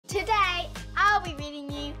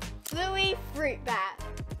fruit bat.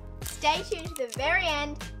 Stay tuned to the very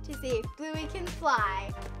end to see if Bluey can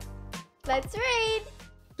fly. Let's read!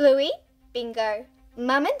 Bluey, Bingo,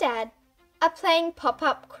 Mum and Dad are playing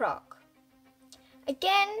pop-up croc.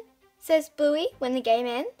 Again, says Bluey when the game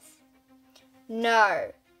ends.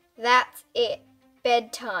 No, that's it.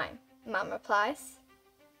 Bedtime, Mum replies.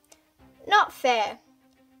 Not fair.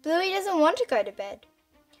 Bluey doesn't want to go to bed.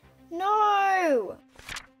 No!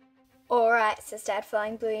 Alright, says Dad,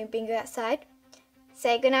 following Bluey and Bingo outside.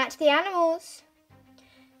 Say goodnight to the animals.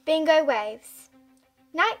 Bingo waves.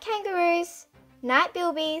 Night kangaroos, night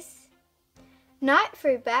bilbies. Night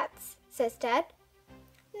fruit bats, says Dad.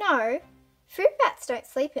 No, fruit bats don't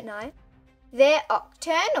sleep at night. They're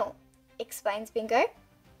nocturnal, explains Bingo.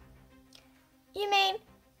 You mean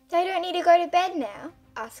they don't need to go to bed now?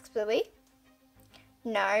 Asks Bluey.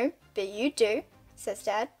 No, but you do, says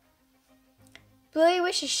Dad. Bluey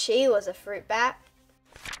wishes she was a fruit bat.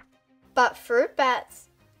 But fruit bats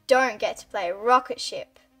don't get to play rocket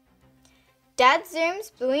ship. Dad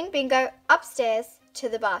zooms Bluey and Bingo upstairs to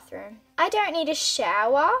the bathroom. I don't need a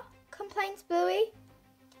shower, complains Bluey.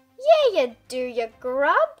 Yeah, you do, you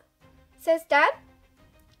grub, says Dad.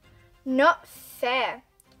 Not fair.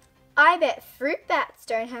 I bet fruit bats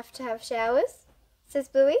don't have to have showers, says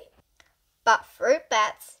Bluey. But fruit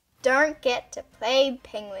bats don't get to play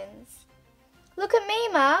penguins. Look at me,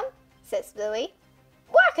 Mum, says Bluey.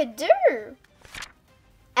 Wackadoo!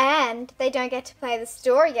 And they don't get to play the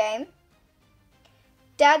story game.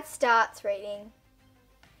 Dad starts reading.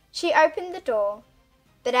 She opened the door,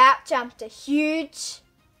 but out jumped a huge,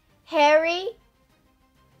 hairy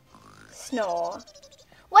snore.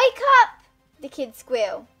 Wake up! The kids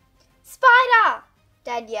squeal. Spider!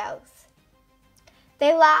 Dad yells.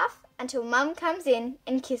 They laugh until Mum comes in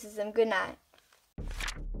and kisses them goodnight.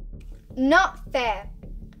 Not fair.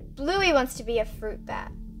 Bluey wants to be a fruit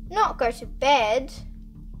bat, not go to bed.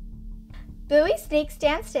 Bluey sneaks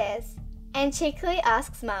downstairs and cheekily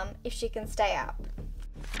asks Mum if she can stay up.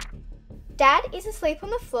 Dad is asleep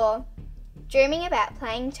on the floor, dreaming about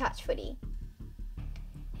playing touch footy.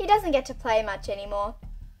 He doesn't get to play much anymore,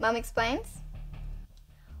 Mum explains.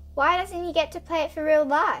 Why doesn't he get to play it for real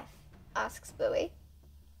life? Asks Bluey.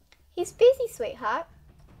 He's busy, sweetheart,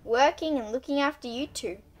 working and looking after you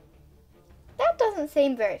two. That doesn't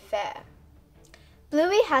seem very fair.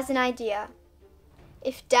 Bluey has an idea.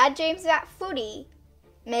 If Dad dreams about footy,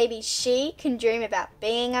 maybe she can dream about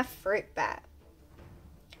being a fruit bat.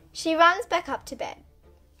 She runs back up to bed.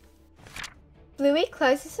 Bluey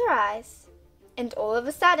closes her eyes, and all of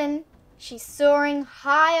a sudden, she's soaring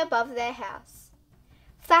high above their house,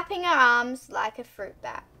 flapping her arms like a fruit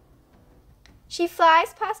bat. She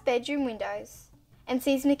flies past bedroom windows and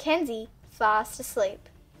sees Mackenzie fast asleep.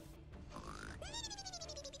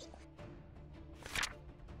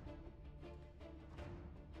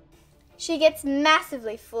 She gets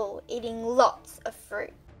massively full, eating lots of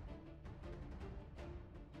fruit.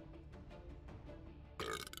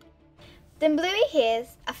 Then Bluey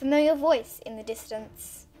hears a familiar voice in the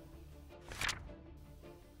distance.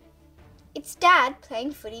 It's Dad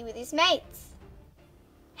playing footy with his mates.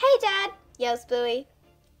 Hey Dad, yells Bluey.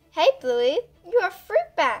 Hey Bluey, you're a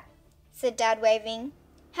fruit bat, said Dad waving.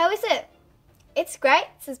 How is it? It's great,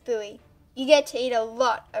 says Bluey. You get to eat a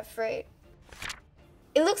lot of fruit.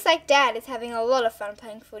 It looks like Dad is having a lot of fun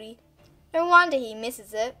playing footy. No wonder he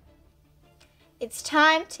misses it. It's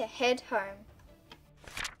time to head home.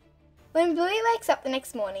 When Bluey wakes up the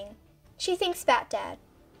next morning, she thinks about Dad.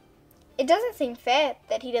 It doesn't seem fair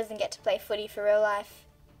that he doesn't get to play footy for real life.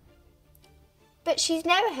 But she's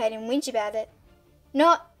never heard him whinge about it.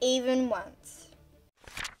 Not even once.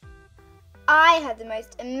 I had the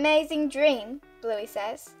most amazing dream, Bluey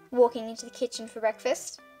says, walking into the kitchen for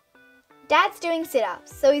breakfast. Dad's doing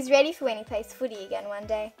sit-ups, so he's ready for when he plays footy again one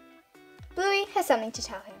day. Bluey has something to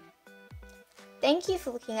tell him. Thank you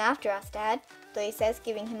for looking after us, Dad, Bluey says,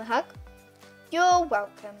 giving him a hug. You're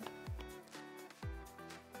welcome.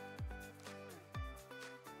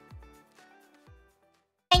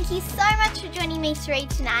 Thank you so much for joining me to read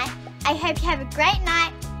tonight. I hope you have a great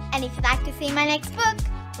night, and if you'd like to see my next book,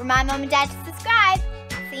 remind Mum and Dad to subscribe.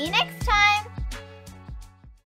 See you next time.